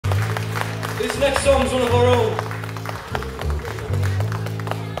This next song's one of our own.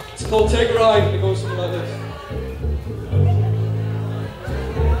 It's called Take a Ride, and it goes something like this.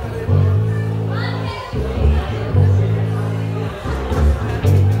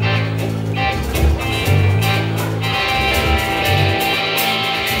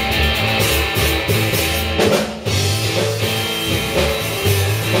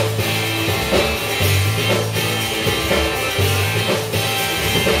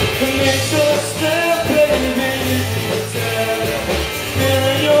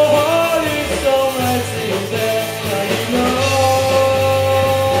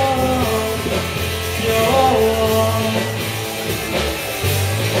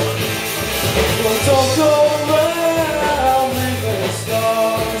 Don't go around leaving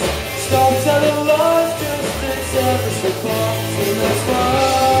scars. Stop telling lies, just accept the response, and that's fine.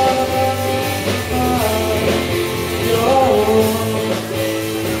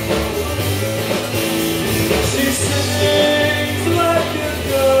 She sings like a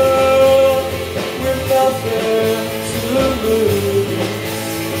girl with nothing to lose.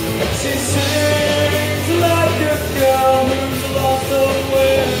 She sings like a girl who's lost her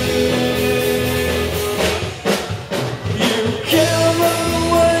way.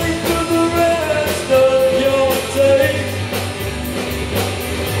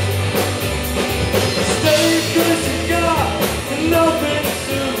 Nothing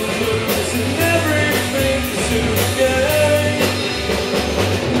to lose and everything to gain.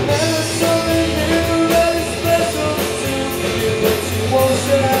 There's something new that is special to you, but you won't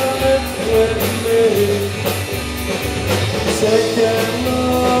share it with me. Take that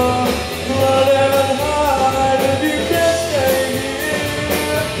love, run and hide if you can't stay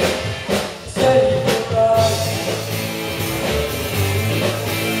here. Take it back.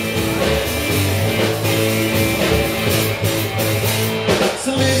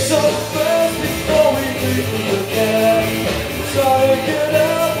 So leave so fast before we leave again. Try to get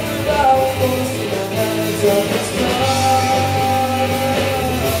out without forcing your hands on this time.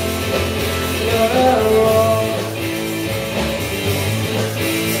 Yeah, wrong.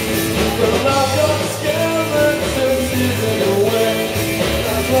 But life got skeletons hidden away.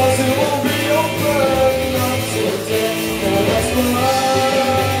 That closet won't be open until day. Now that's mine.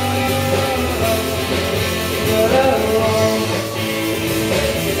 Yeah, wrong.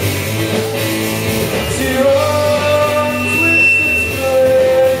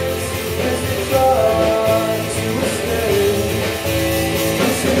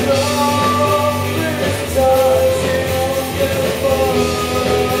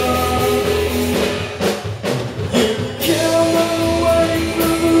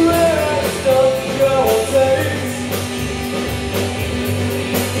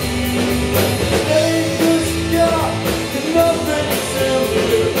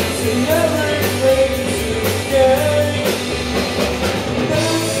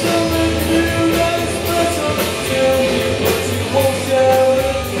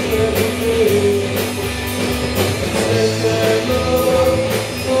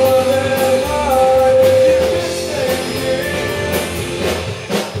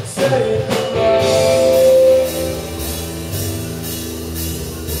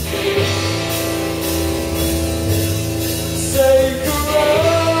 Say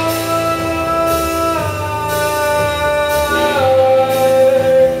goodbye.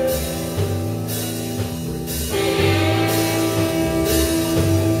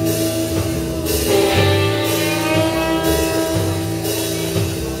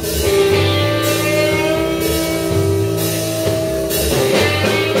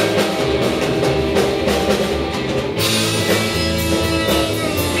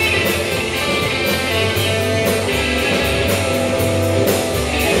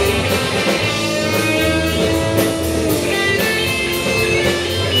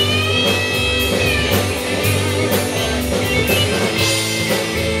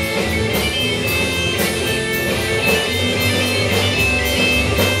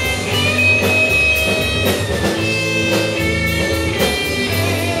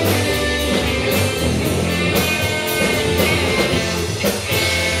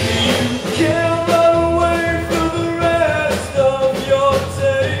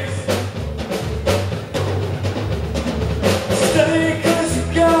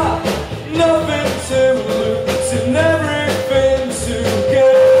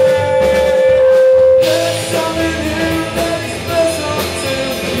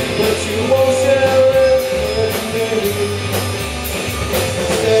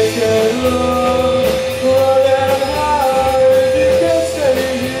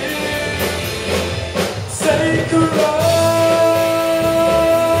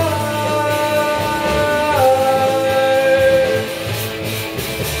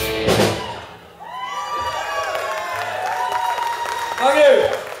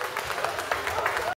 Thank you.